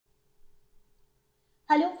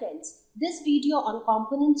Hello friends, this video on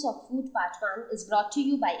components of food part 1 is brought to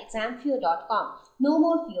you by examfear.com. No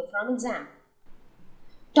more fear from exam.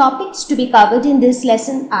 Topics to be covered in this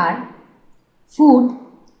lesson are food,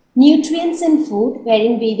 nutrients in food,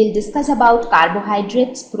 wherein we will discuss about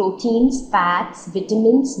carbohydrates, proteins, fats,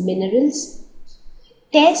 vitamins, minerals,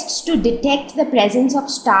 tests to detect the presence of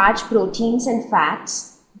starch, proteins and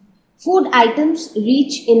fats, food items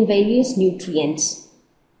rich in various nutrients.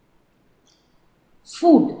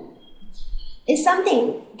 Food is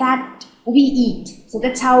something that we eat, so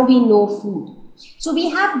that's how we know food. So we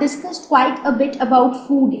have discussed quite a bit about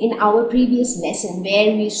food in our previous lesson,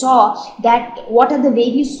 where we saw that what are the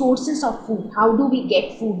various sources of food, how do we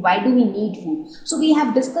get food, why do we need food. So we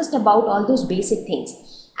have discussed about all those basic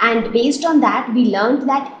things, and based on that we learned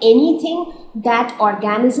that anything that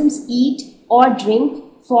organisms eat or drink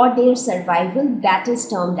for their survival, that is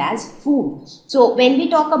termed as food. So when we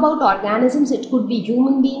talk about organisms, it could be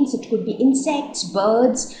human beings, it could be insects,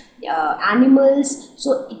 birds, animals.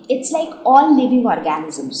 So it's like all living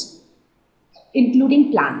organisms,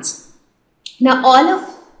 including plants. Now all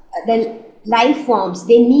of the life forms,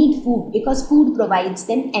 they need food because food provides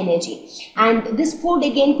them energy, and this food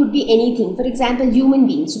again could be anything. For example, human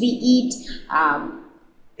beings, we eat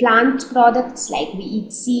plant products, like we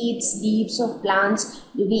eat seeds, leaves of plants,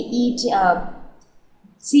 we eat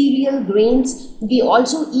cereal, grains, we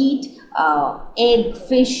also eat egg,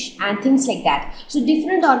 fish and things like that. So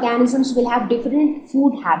different organisms will have different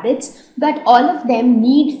food habits, but all of them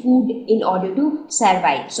need food in order to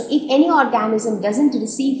survive. So if any organism doesn't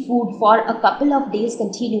receive food for a couple of days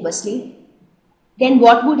continuously, then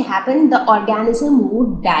what would happen? The organism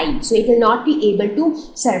would die. So it will not be able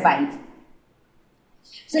to survive.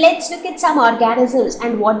 So let's look at some organisms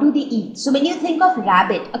and what do they eat. So when you think of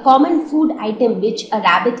rabbit, a common food item which a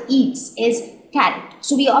rabbit eats is carrot.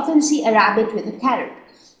 So we often see a rabbit with a carrot.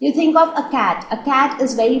 You think of a cat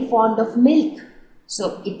is very fond of milk,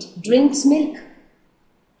 so it drinks milk.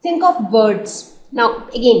 Think of birds. Now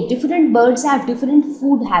again, different birds have different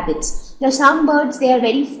food habits. Now some birds, they are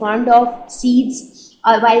very fond of seeds,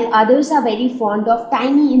 while others are very fond of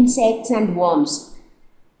tiny insects and worms.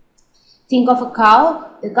 Think of a cow.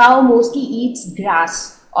 The cow mostly eats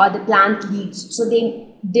grass or the plant leaves, so they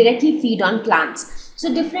directly feed on plants.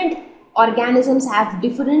 So different organisms have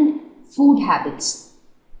different food habits.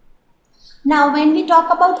 Now when we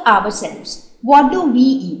talk about ourselves, what do we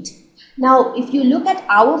eat? Now if you look at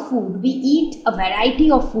our food, we eat a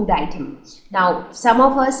variety of food items. Now some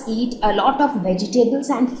of us eat a lot of vegetables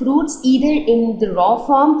and fruits, either in the raw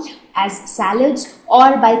form as salads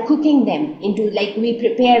or by cooking them into, like we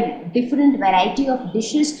prepare different variety of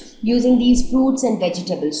dishes using these fruits and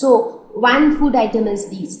vegetables. So one food item is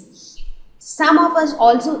these. Some of us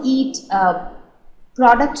also eat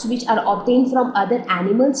products which are obtained from other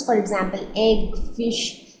animals, for example egg,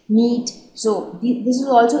 fish, meat. So this is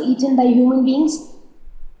also eaten by human beings.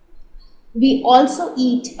 We also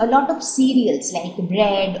eat a lot of cereals like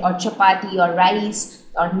bread or chapati or rice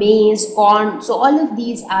or maize, corn. So all of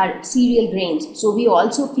these are cereal grains. So we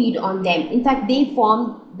also feed on them. In fact, they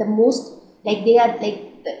form the most, like they are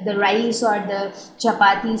like the rice or the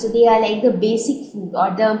chapati. So they are like the basic food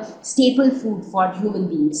or the staple food for human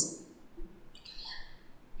beings.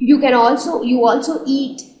 You also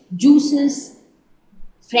eat juices,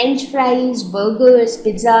 French fries, burgers,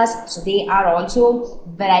 pizzas. So they are also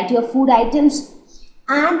variety of food items.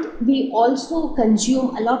 And we also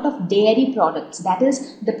consume a lot of dairy products, that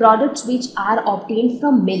is the products which are obtained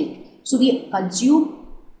from milk. So we consume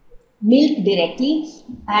milk directly,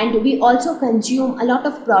 and we also consume a lot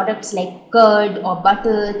of products like curd or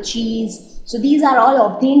butter, cheese. So these are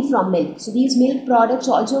all obtained from milk. So these milk products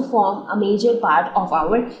also form a major part of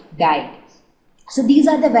our diet. So these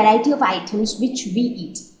are the variety of items which we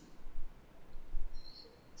eat.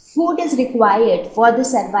 Food is required for the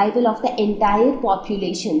survival of the entire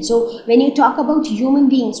population. So when you talk about human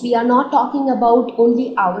beings, we are not talking about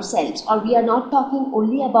only ourselves, or we are not talking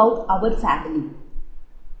only about our family.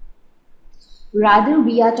 Rather,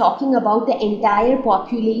 we are talking about the entire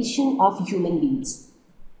population of human beings.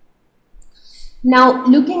 Now,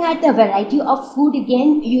 looking at the variety of food,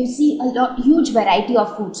 again, you see a huge variety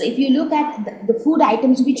of food. So if you look at the food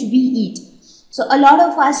items which we eat, so a lot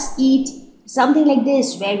of us eat something like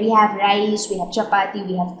this, where we have rice, we have chapati,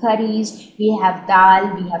 we have curries, we have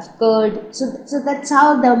dal, we have curd. So that's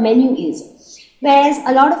how the menu is. Whereas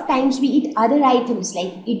a lot of times we eat other items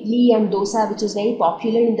like idli and dosa, which is very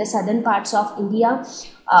popular in the southern parts of India.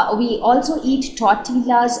 We also eat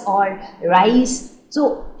tortillas or rice.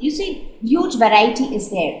 So you see, huge variety is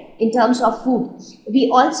there in terms of food. We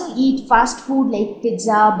also eat fast food like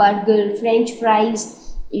pizza, burger, French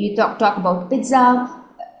fries. You talk about pizza,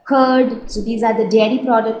 curd. So these are the dairy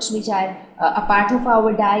products which are a part of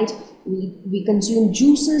our diet. We consume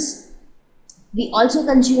juices. We also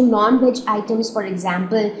consume non-veg items, for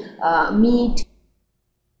example, meat.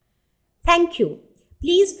 Thank you.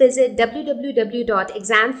 Please visit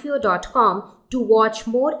www.examfear.com to watch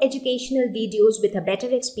more educational videos with a better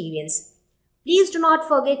experience. Please do not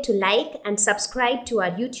forget to like and subscribe to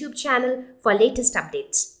our YouTube channel for latest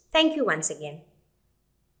updates. Thank you once again.